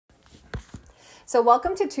So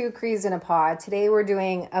welcome to Two Crees in a Pod. Today we're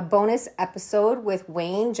doing a bonus episode with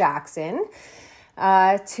Wayne Jackson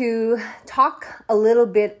to talk a little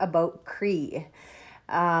bit about Cree.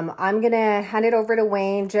 I'm going to hand it over to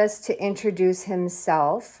Wayne just to introduce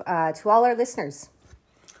himself to all our listeners.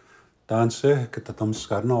 Danse kita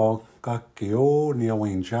tamskarna o kakio ni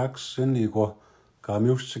Wayne Jackson igo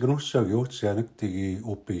kamiusignusia giotsianik tigi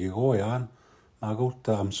upigo yan nago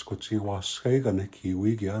tamskutsi waskega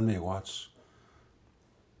nekiwi gian me wats.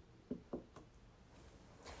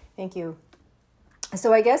 Thank you.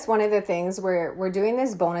 So I guess one of the things we're doing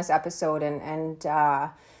this bonus episode and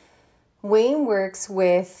Wayne works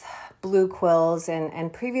with Blue Quills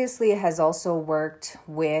and previously has also worked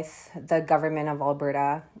with the government of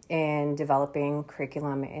Alberta in developing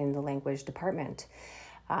curriculum in the language department.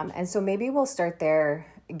 And so maybe we'll start there,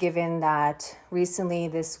 given that recently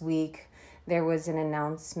this week there was an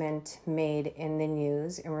announcement made in the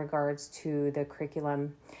news in regards to the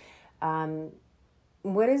curriculum.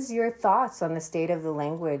 What is your thoughts on the state of the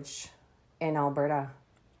language in Alberta?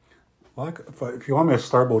 Well, if you want me to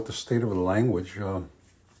start about the state of the language,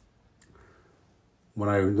 when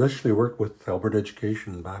I initially worked with Alberta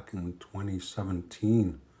Education back in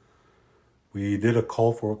 2017, we did a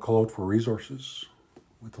call out for resources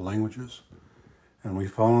with the languages, and we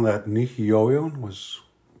found that Nihiyoyon was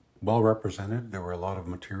well represented. There were a lot of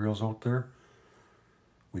materials out there.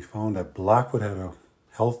 We found that Blackfoot had a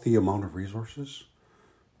healthy amount of resources,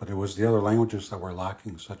 but it was the other languages that were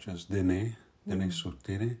lacking, such as Dene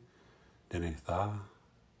Sutene, Dene Tha,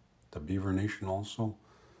 the Beaver Nation also.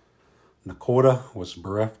 Nakota was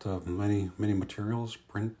bereft of many materials,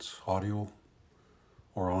 print, audio,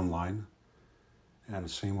 or online, and the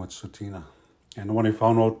same with Tsuut'ina. And when I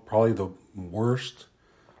found out probably the worst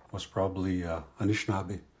was probably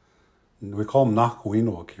Anishinaabe. We call them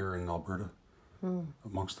Nakwinuk here in Alberta,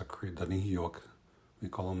 amongst the Nihiyouk. We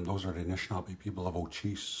call them, those are the Anishinaabe people of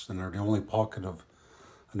Ochis, and they're the only pocket of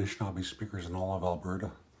Anishinaabe speakers in all of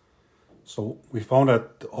Alberta. So we found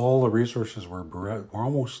that all the resources were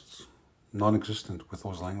almost non-existent with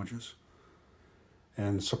those languages.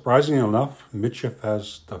 And surprisingly enough, Michif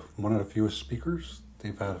has one of the fewest speakers.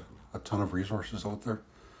 They've had a ton of resources out there.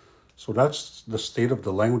 So that's the state of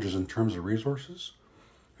the languages in terms of resources.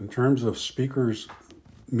 In terms of speakers,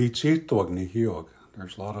 Michitog Nihiyouk,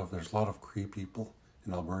 there's a lot of Cree people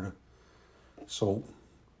in Alberta. So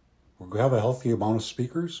we have a healthy amount of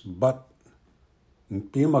speakers, but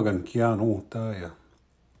Npimagan Kiano Taya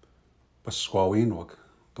Pasquawinwak,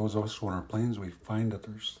 those of us who are on our plains, we find that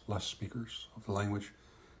there's less speakers of the language.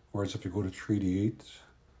 Whereas if you go to Treaty 8,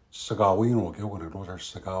 Sagawinwak, those are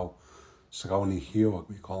Sagaw Nihiyouk,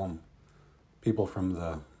 we call them people from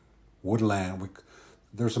the woodland.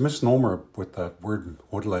 There's a misnomer with that word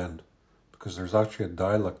woodland, because there's actually a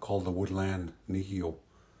dialect called the Woodland Nihiyo,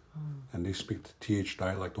 and they speak the TH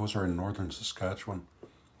dialect. Those are in northern Saskatchewan.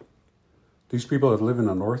 These people that live in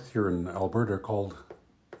the north here in Alberta are called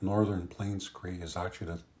Northern Plains Cree, is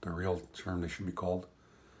actually the real term they should be called.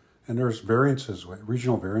 And there's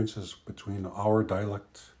regional variances between our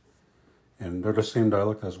dialect, and they're the same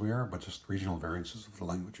dialect as we are, but just regional variances of the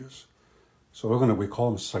languages. So we call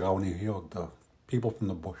them Sagaw Nihiyouk, the people from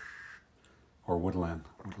the bush, or woodland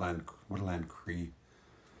Cree.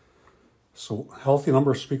 So healthy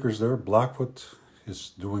number of speakers there. Blackfoot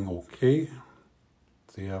is doing okay.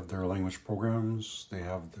 They have their language programs. They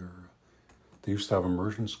used to have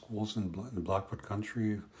immersion schools in the Blackfoot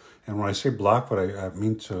country. And when I say Blackfoot, I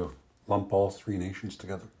mean to lump all three nations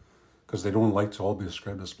together, because they don't like to all be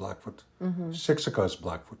described as Blackfoot. Siksika is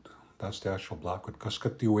Blackfoot. That's the actual Blackfoot.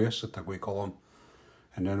 Kaskatiwesitak, we call them.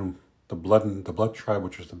 And then the blood tribe,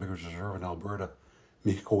 which is the biggest reserve in Alberta,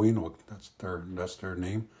 Mihikwinuk, that's their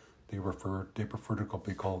name. They prefer to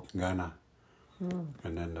be called Gana.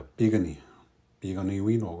 And then the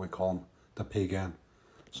Piganiwino, we call them the Pagan.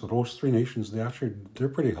 So those three nations, they're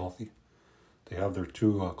pretty healthy. They have their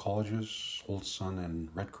two colleges, Old Sun and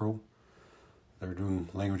Red Crow. They're doing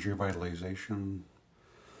language revitalization.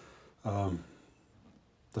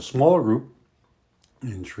 The smaller group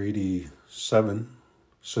in Treaty 7,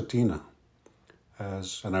 Tsuut'ina,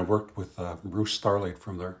 and I worked with Bruce Starlight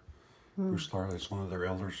from there. Bruce Starlight's one of their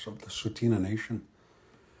elders of the Tsuut'ina Nation.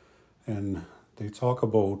 And they talk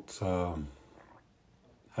about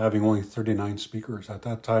having only 39 speakers at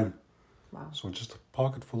that time. Wow. So just a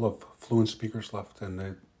pocket full of fluent speakers left.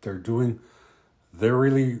 And they're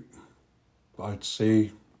really, I'd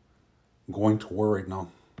say, going to war right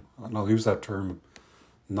now. And I'll use that term,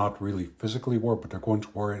 not really physically war, but they're going to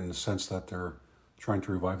war in the sense that they're trying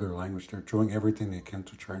to revive their language. They're doing everything they can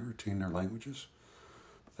to try and retain their languages.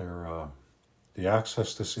 They're they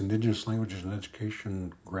access this Indigenous Languages and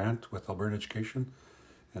Education grant with Alberta Education,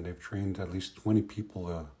 and they've trained at least 20 people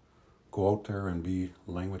to go out there and be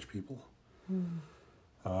language people. In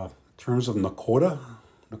terms of Nakota,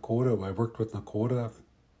 I worked with Nakota.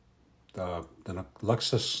 The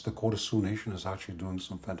Alexis Dakota Sioux Nation is actually doing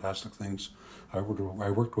some fantastic things. I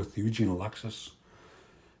worked with Eugene Alexis,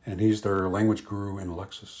 and he's their language guru in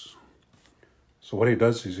Alexis. So what he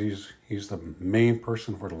does is he's the main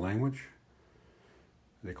person for the language.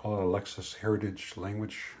 They call it Alexis Heritage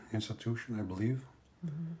Language Institution, I believe.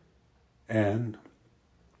 And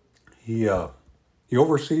he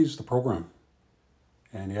oversees the program,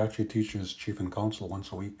 and he actually teaches chief and council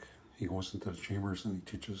once a week. He goes into the chambers and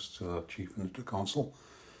he teaches to the chief and the council.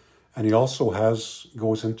 And he also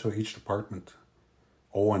goes into each department,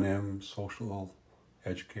 O&M, social,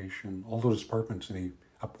 education, all those departments, and he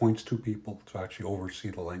appoints 2 people to actually oversee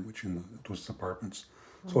the language in those departments.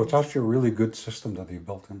 So it's actually a really good system that they've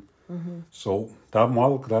built in. So that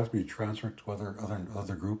model could actually be transferred to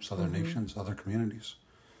other groups, other nations, other communities.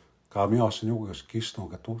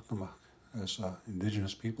 As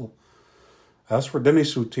Indigenous people. As for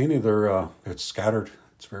Dene-Sioux-Tini, it's scattered.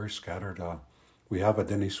 It's very scattered. We have a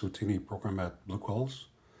Dene-Sioux-Tini program at Blue Quills,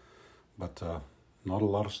 but not a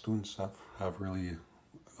lot of students have really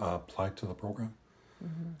applied to the program.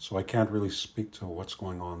 So I can't really speak to what's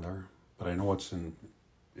going on there. But I know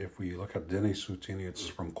if we look at Dene-Sioux-Tini, it's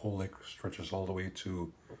from Cold Lake, stretches all the way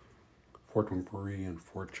to Fort McMurray and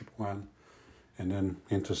Fort Chipewyan, and then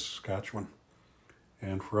into Saskatchewan.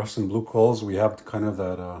 And for us in Blue Quills, we have kind of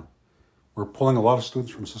that... we're pulling a lot of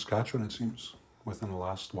students from Saskatchewan, it seems, within the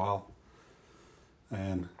last while.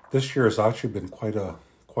 And this year has actually been quite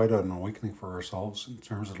an awakening for ourselves in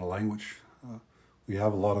terms of the language. We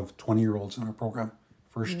have a lot of 20-year-olds in our program,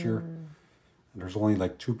 first year. And there's only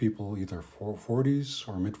like 2 people, either 40s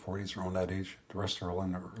or mid-40s, around that age. The rest are all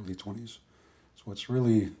in their early 20s. So it's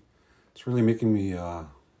really making me, I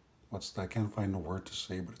can't find a word to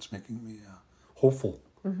say, but it's making me hopeful.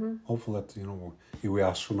 Hopeful that,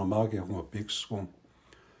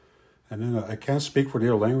 and then I can't speak for the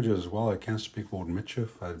other languages as well. I can't speak about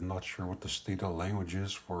Michif. I'm not sure what the state of language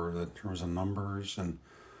is in terms of numbers and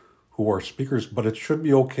who are speakers, but it should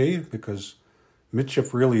be okay because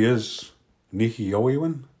Michif really is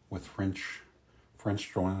Nihiyoiwan with French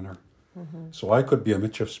thrown in there. So I could be a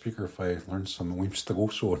Michif speaker if I learned some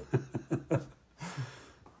Wimstagoso.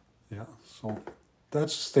 Yeah, so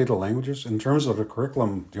that's the state of languages. In terms of the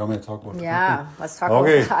curriculum, do you want me to talk about the curriculum? Let's talk about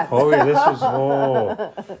that. Okay, this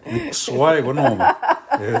is,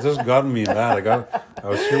 it just got me mad. I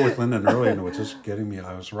was here with Lyndon earlier, and it was just getting me,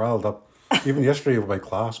 I was riled up. Even yesterday with my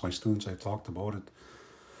class, my students, I talked about it.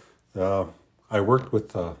 I worked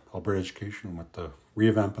with Alberta Education with the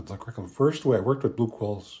revamp of the curriculum. First, I worked with Blue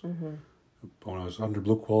Quills. When I was under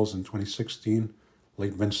Blue Quills in 2016,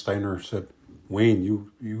 late Vince Steiner said, Wayne,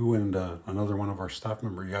 you and another one of our staff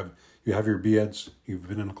member, you have your BEds, you've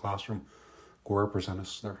been in the classroom, go represent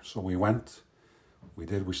us there. So we went,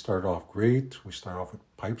 we started off great. We started off with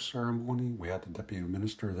pipe ceremony. We had the deputy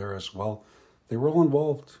minister there as well. They were all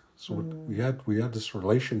involved. So we had this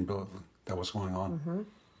relation building that was going on.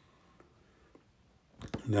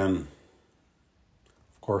 And then,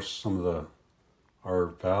 of course, some of our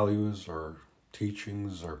values, our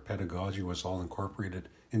teachings, our pedagogy was all incorporated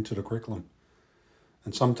into the curriculum.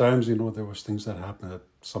 And sometimes, there was things that happened that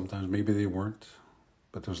sometimes maybe they weren't,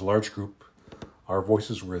 but there was a large group. Our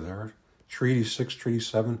voices were there. Treaty 6, Treaty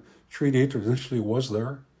 7, Treaty 8 initially was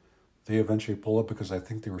there. They eventually pulled it because I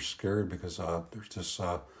think they were scared because there's this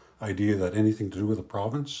idea that anything to do with the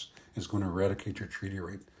province is going to eradicate your treaty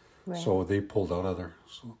right. So they pulled out of there.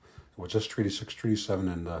 So it was just Treaty 6, Treaty 7,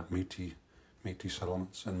 and Métis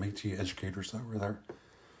settlements and Métis educators that were there.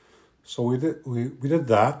 So we did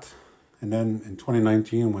that. And then in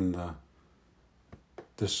 2019, when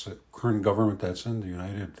this current government that's in, the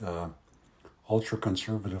United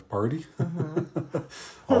Ultra-Conservative Party,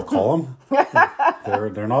 I'll call them,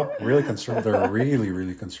 they're not really conservative, they're really,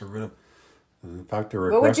 really conservative. In fact, they're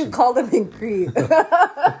aggressive. What would you call them in Cree?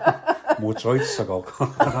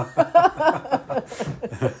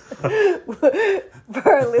 For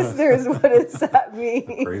our listeners, what does that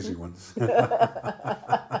mean? Crazy ones.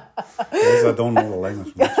 I don't know the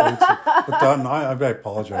language. But I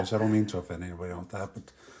apologize. I don't mean to offend anybody with that.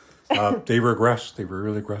 But they regressed. They were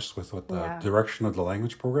really regressed with what the direction of the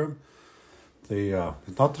language program. They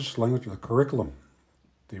not just language, the curriculum.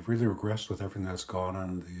 They've really regressed with everything that's gone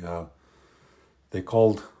on. They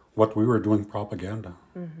called what we were doing propaganda,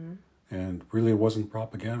 and really it wasn't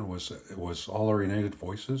propaganda. It was all our United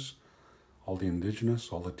Voices, all the Indigenous,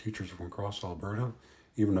 all the teachers from across Alberta,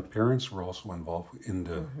 even the parents were also involved in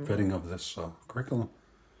the vetting of this curriculum.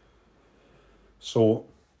 So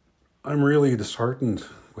I'm really disheartened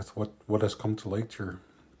with what has come to light here,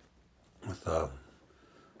 with the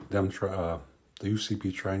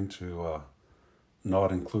UCP trying to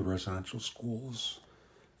not include residential schools.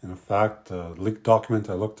 And in fact, the leaked document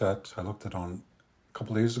I looked at on a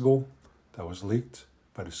couple days ago, that was leaked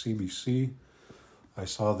by the CBC. I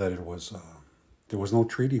saw that it was there was no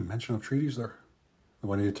mention of treaties there.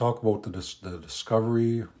 When you talk about the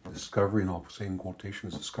discovery, and I'll say in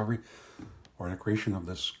quotations, discovery, or the creation of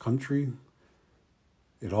this country,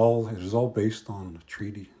 it is all based on a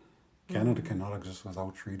treaty. Canada cannot exist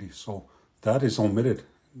without treaty. So that is omitted.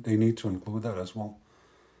 They need to include that as well.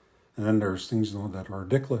 And then there's things that are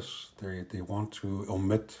ridiculous. They want to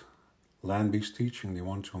omit land-based teaching. They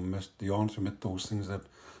want to omit those things that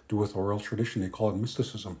do with oral tradition. They call it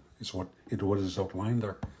mysticism. Is what is outlined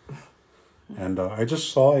there. And I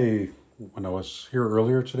just saw when I was here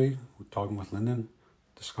earlier today, talking with Lyndon,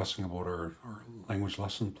 discussing about our language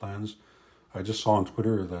lesson plans. I just saw on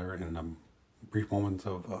Twitter there in a brief moment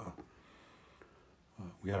of,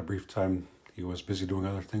 we had a brief time, he was busy doing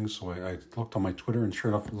other things, so I looked on my Twitter, and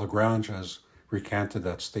sure enough, Lagrange has recanted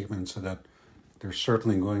that statement and said that they're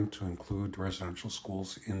certainly going to include residential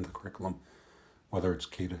schools in the curriculum, whether it's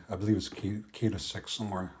I believe it's K to 6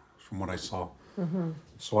 somewhere, from what I saw.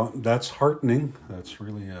 So that's heartening. That's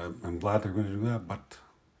really, I'm glad they're going to do that, but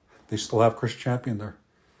they still have Chris Champion there.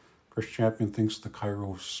 Chris Champion thinks the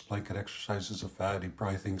Kairos blanket exercise is a fad. He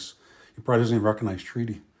probably doesn't even recognize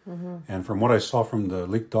treaty. And from what I saw from the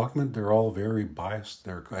leaked document, they're all very biased.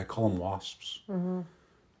 I call them WASPs.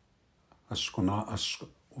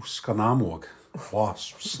 Uskanamwag,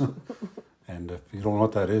 WASPs. And if you don't know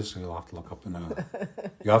what that is, you'll have to look up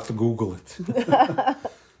you have to Google it.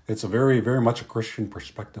 It's a very, very much a Christian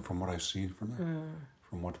perspective from what I've seen from there,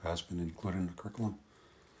 from what has been included in the curriculum.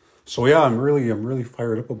 So yeah, I'm really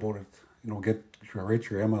fired up about it. Rate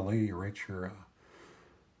your MLA,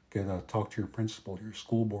 talk to your principal, your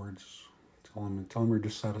school boards, tell them your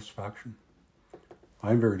dissatisfaction.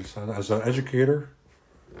 I'm very dissatisfied as an educator,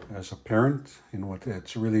 as a parent.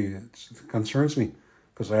 It concerns me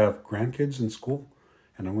because I have grandkids in school,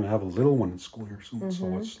 and I'm going to have a little one in school here soon.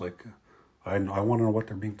 So it's like, I want to know what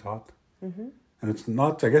they're being taught. And it's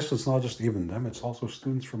not, I guess it's not just even them, it's also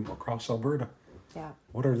students from across Alberta. Yeah.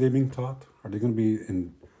 What are they being taught? Are they going to be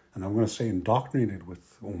and I'm going to say indoctrinated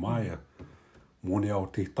with Omaya,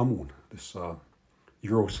 Moneao Te Tamun, this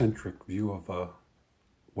Eurocentric view of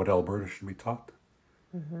what Alberta should be taught?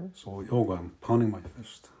 So, I'm pounding my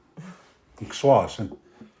fist.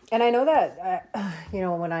 And I know that,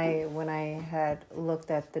 when I had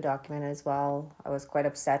looked at the document as well, I was quite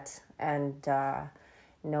upset, and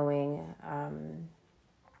knowing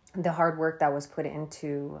the hard work that was put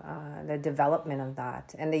into the development of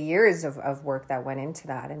that and the years of work that went into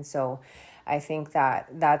that. And so I think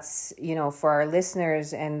that's, for our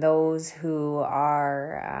listeners and those who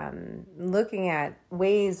are looking at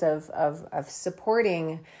ways of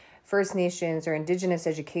supporting First Nations or Indigenous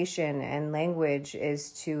education and language,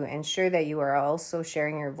 is to ensure that you are also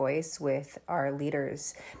sharing your voice with our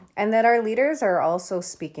leaders, and that our leaders are also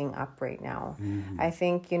speaking up right now. I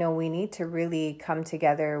think, we need to really come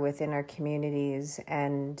together within our communities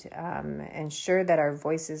and ensure that our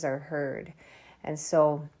voices are heard. And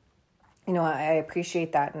so, I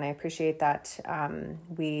appreciate that, and I appreciate that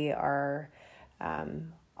we are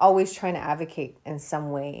always trying to advocate in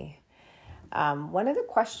some way. One of the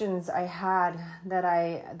questions I had that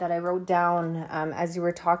I wrote down as you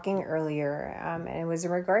were talking earlier, and it was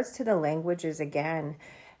in regards to the languages again.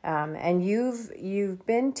 And you've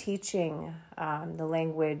been teaching the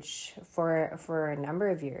language for a number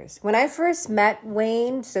of years. When I first met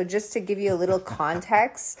Wayne, so just to give you a little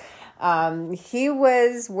context, he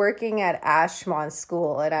was working at Ashmont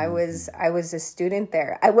School, and I was a student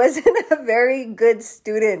there. I wasn't a very good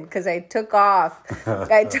student because I took off.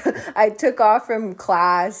 I took off from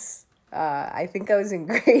class. I think I was in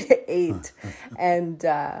grade 8, and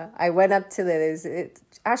I went up to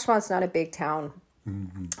Ashmont's not a big town.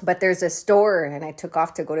 But there's a store, and I took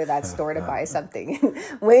off to go to that store to buy something. And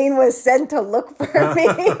Wayne was sent to look for me,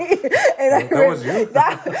 and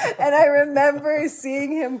I remember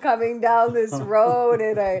seeing him coming down this road,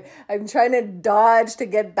 and I'm trying to dodge to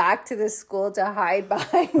get back to the school to hide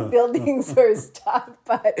behind buildings or stuff.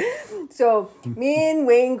 But so me and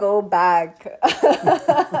Wayne go back.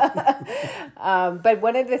 But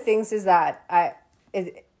one of the things is that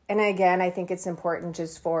and again, I think it's important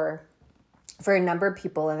just for a number of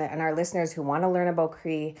people and our listeners who want to learn about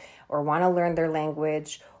Cree or want to learn their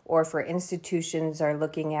language or for institutions are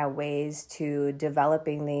looking at ways to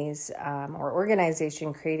developing these or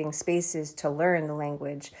organization creating spaces to learn the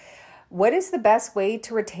language, what is the best way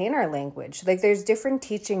to retain our language? Like there's different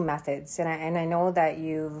teaching methods, and I know that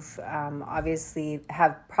you've obviously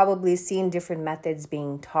have probably seen different methods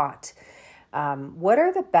being taught. What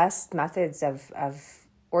are the best methods of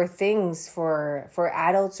or things for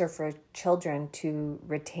adults or for children to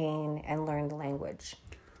retain and learn the language?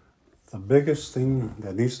 The biggest thing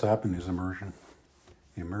that needs to happen is immersion.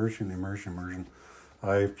 Immersion.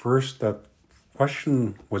 That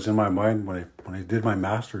question was in my mind when I did my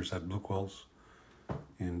master's at Blue Quills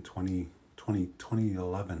in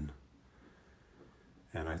 2011.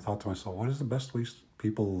 And I thought to myself, what is the best way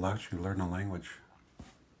people actually learn a language?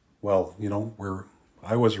 Well,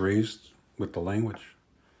 I was raised with the language.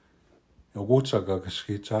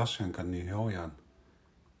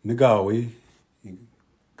 Nigawi,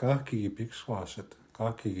 kaki pikswasit,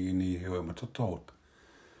 kaki ni hiwe matatot.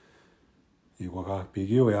 Iwa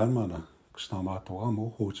pigio yanmana, ksnamato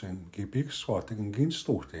amu hoten, gipikswat in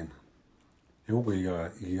ginstotin.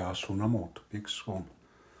 Yoga yasunamot, pikswon.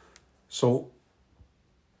 So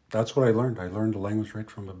that's what I learned. I learned the language right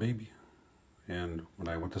from a baby. And when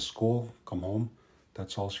I went to school, come home,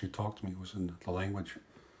 that's all she talked to me was in the language.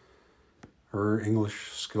 Her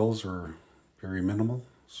English skills are very minimal,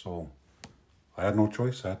 so I had no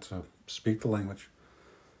choice. I had to speak the language.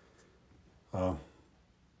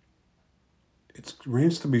 It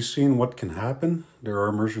remains to be seen what can happen. There are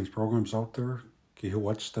immersion programs out there.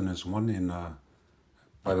 Kihiwatson is one in,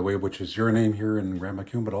 by the way, which is your name here in Grand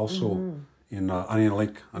Macoun, but also in Onion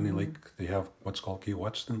Lake. Onion Lake, they have what's called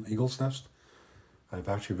Kihiwatson, Eagle's Nest. I've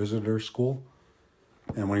actually visited their school.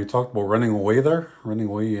 And when you talk about running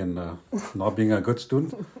away and not being a good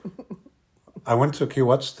student, I went to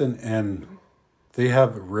Kihiwatson and they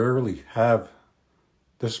rarely have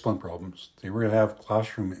discipline problems. They rarely have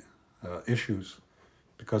classroom issues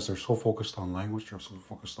because they're so focused on language, they're so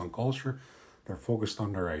focused on culture, they're focused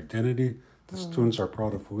on their identity. The students are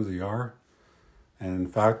proud of who they are. And in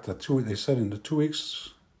fact, they said in the 2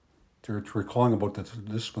 weeks, they're recalling about the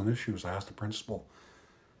discipline issues. I asked the principal,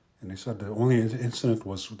 and they said the only incident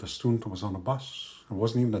was the student was on a bus. It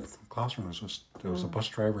wasn't even a classroom. There was a bus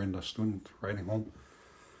driver and the student riding home.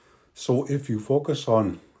 So if you focus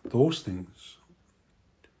on those things,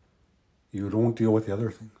 you don't deal with the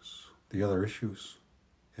other things, the other issues.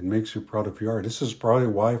 It makes you proud of who you are. This is probably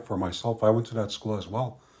why, for myself, I went to that school as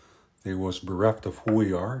well. They was bereft of who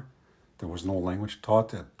we are. There was no language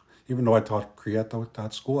taught. Even though I taught Krieta at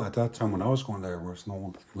that school, at that time when I was going there was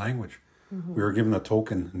no language. Mm-hmm. We were given a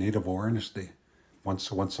token Native Awareness Day, once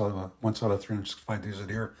out of 365 days a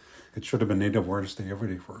year. It should have been Native Awareness Day every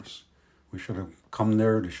day for us. We should have come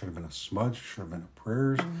there. There should have been a smudge. Should have been a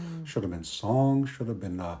prayers. Should have been songs. Should have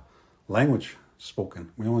been language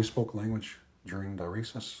spoken. We only spoke language during the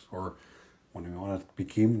recess or when we wanted to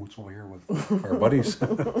be what's over here with our buddies.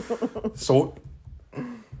 So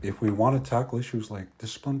if we want to tackle issues like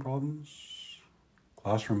discipline problems,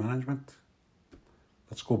 classroom management,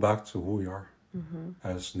 let's go back to who we are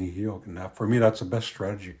as Nihiog. And for me, that's the best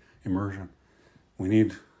strategy, immersion. We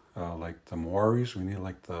need like the Maoris, we need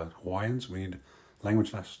like the Hawaiians, we need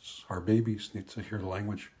language nests. Our babies need to hear the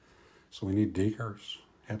language. So we need daycares,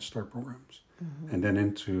 Head Start programs. And then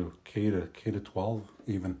into K to 12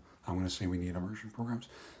 even, I'm going to say we need immersion programs.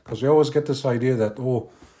 Because we always get this idea that,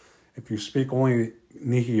 if you speak only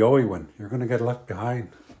Nihiyoiwan, you're going to get left behind.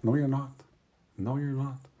 No, you're not.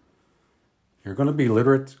 You're going to be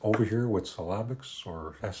literate over here with syllabics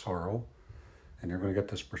or SRO, and you're going to get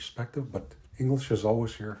this perspective, but English is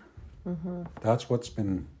always here. That's what's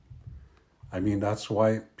been, that's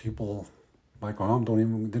why people, like my mom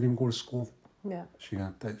didn't even go to school. Yeah.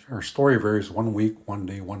 Her story varies 1 week, 1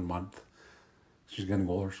 day, 1 month. She's getting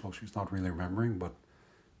older, so she's not really remembering, but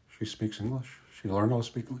she speaks English. She learned how to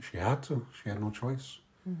speak English. She had to. She had no choice.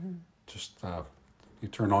 Just you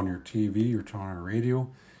turn on your TV, you turn on your radio,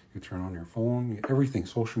 you turn on your phone, everything,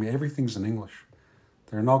 social media, everything's in English.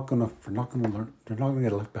 They're not gonna learn. They're not gonna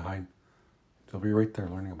get left behind. They'll be right there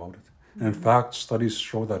learning about it. And in fact, studies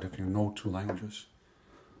show that if you know 2 languages,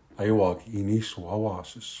 Aiwag, Inisu,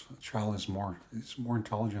 Awas, a child is more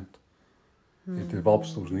intelligent. It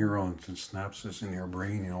develops those neurons and synapses in your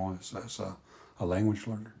brain, as a language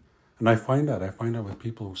learner. And I find that with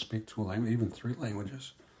people who speak 2 languages, even 3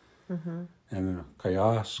 languages. And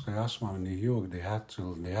Kayasma and Nihiog, they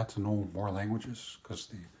had to know more languages because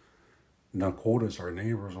the Nakotas, our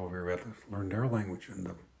neighbors over here, had to learn their language, and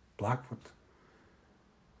the Blackfoot,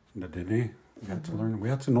 and the Dene, we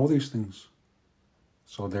had to know these things.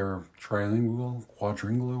 So they're trilingual,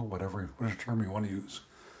 quadringual, whatever term you want to use.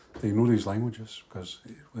 they knew these languages because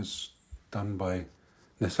it was done by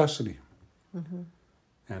necessity.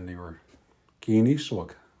 And they were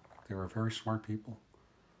Kiiniswag. They were very smart people.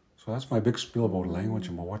 So that's my big spiel about language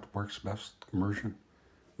and about what works best, immersion.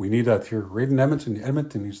 We need that here. Right in Edmonton.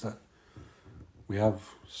 Edmonton needs that. We have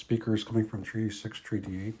speakers coming from Treaty 6,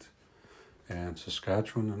 Treaty 8, and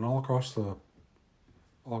Saskatchewan, and all across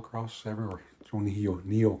everywhere through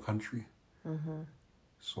Neo country.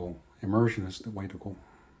 So immersion is the way to go.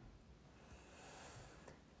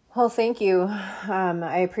 Well, thank you.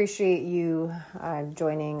 I appreciate you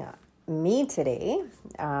joining me today.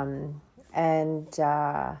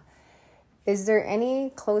 Is there any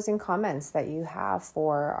closing comments that you have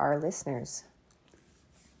for our listeners?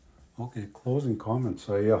 Okay, closing comments.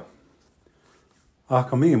 Kami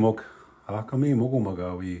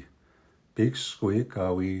mogumagawi bigskui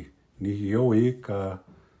kawi nihioi ka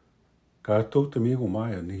totamigo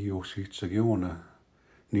maya nihio sitsagiona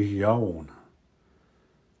nihiaona.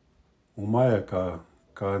 Umaya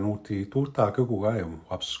ka noti tuta kukugayo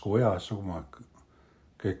apskoya sugma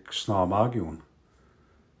ke snamagion.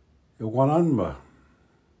 Yogananma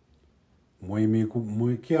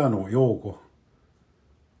muy kiano yogo.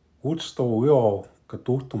 Utsto yo ka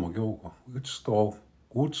tutuma yogo.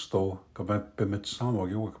 Utsto ka bemetsama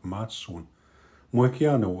yogo matsun. Muy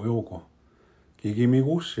kiano yogo. Kigi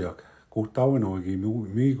migusiak. Kutawino gi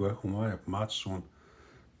migo kumaya matsun.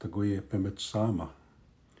 Tagui bemetsama.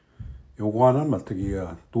 Yogananma tagi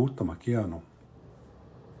tutuma kiano.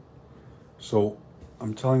 So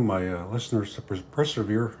I'm telling my listeners to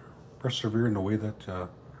persevere in the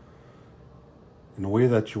way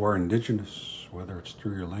that you are indigenous, whether it's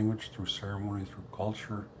through your language, through ceremony, through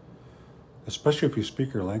culture. Especially if you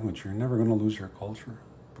speak your language, you're never going to lose your culture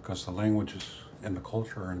because the languages and the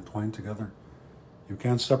culture are entwined together. You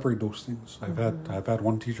can't separate those things. I've had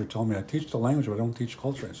one teacher tell me, I teach the language, but I don't teach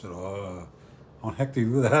culture. I said, how the heck do you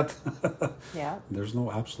do that? Yeah. There's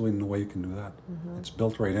absolutely no way you can do that. It's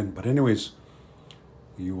built right in. But anyways,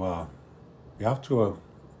 you have to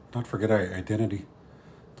not forget our identity.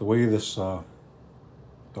 The way this the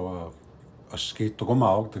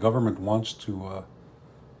government wants to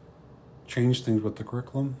change things with the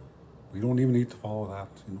curriculum, we don't even need to follow that.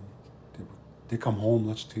 They come home,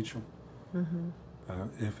 let's teach them.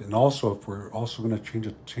 If we're also going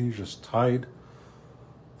to change this tide,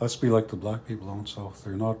 let's be like the black people down south.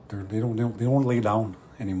 They don't lay down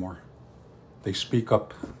anymore. They speak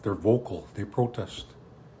up. They're vocal. They protest.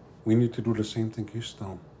 We need to do the same thing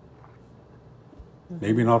Houston.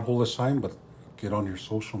 Maybe not hold a sign, but get on your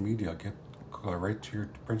social media. Get right to your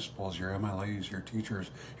principals, your MLAs, your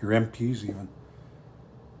teachers, your MPs even.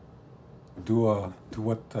 Do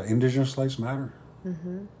what Indigenous lives matter.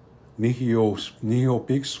 Nihio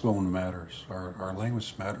Bigskone matters. Our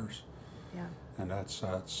language matters. Yeah. And that's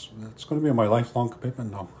going to be my lifelong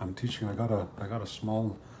commitment now. I'm teaching. I got a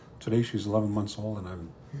small. Today she's 11 months old, and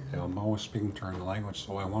I'm always speaking to her in the language.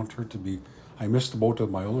 So I want her to be. I missed both of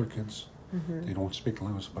my older kids. They don't speak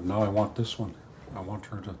language, but now I want this one. I want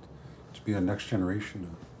her to be the next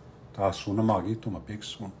generation.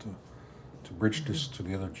 To bridge this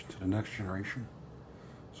together to the next generation.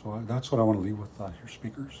 So that's what I want to leave with your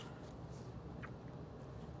speakers.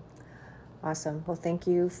 Awesome. Well, thank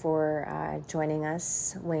you for joining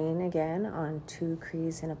us, Wayne, again on Two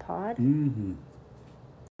Crees in a Pod.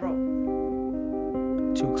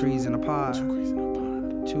 Two Crees in a pod.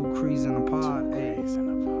 Two Crees in a pod. Hey.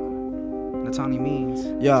 Natani means.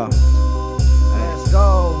 Yo. Let's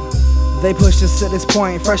go. They pushed us to this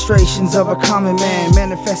point, frustrations of a common man.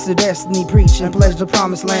 Manifest the destiny, preach and pledge the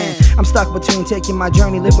promised land. I'm stuck between taking my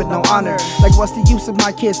journey, live with no honor. Like what's the use if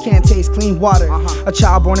my kids can't taste clean water? A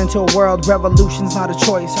child born into a world, revolution's not a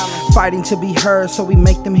choice. Fighting to be heard, so we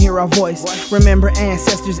make them hear our voice. Remember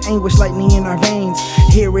ancestors' anguish, lightning in our veins.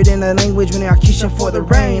 Hear it in the language when they are kissing for the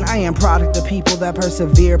rain. I am product of people that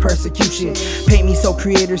persevere persecution. Paint me so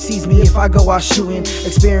creator sees me if I go out shooting.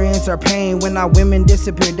 Experience our pain when our women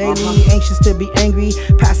disappear daily. Anxious to be angry,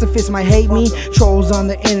 pacifists might hate me. Trolls on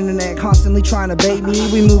the internet constantly trying to bait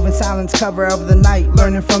me. We move in silence, cover of the night,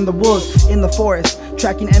 learning from the wolves in the forest,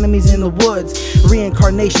 tracking enemies in the woods.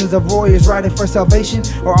 Reincarnations of warriors riding for salvation,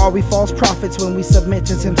 or are we false prophets when we submit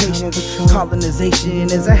to temptation?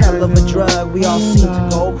 Colonization is a hell of a drug. We all seem to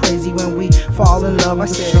go crazy when we fall in love. I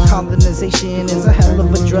said colonization is a hell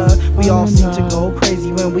of a drug. We all seem to go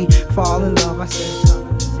crazy when we fall in love. I said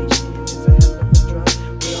colonization is a hell of a drug.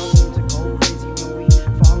 We all seem to go crazy when we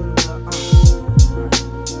fall in love.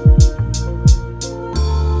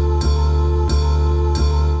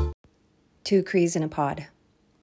 Two Crees in a Pod.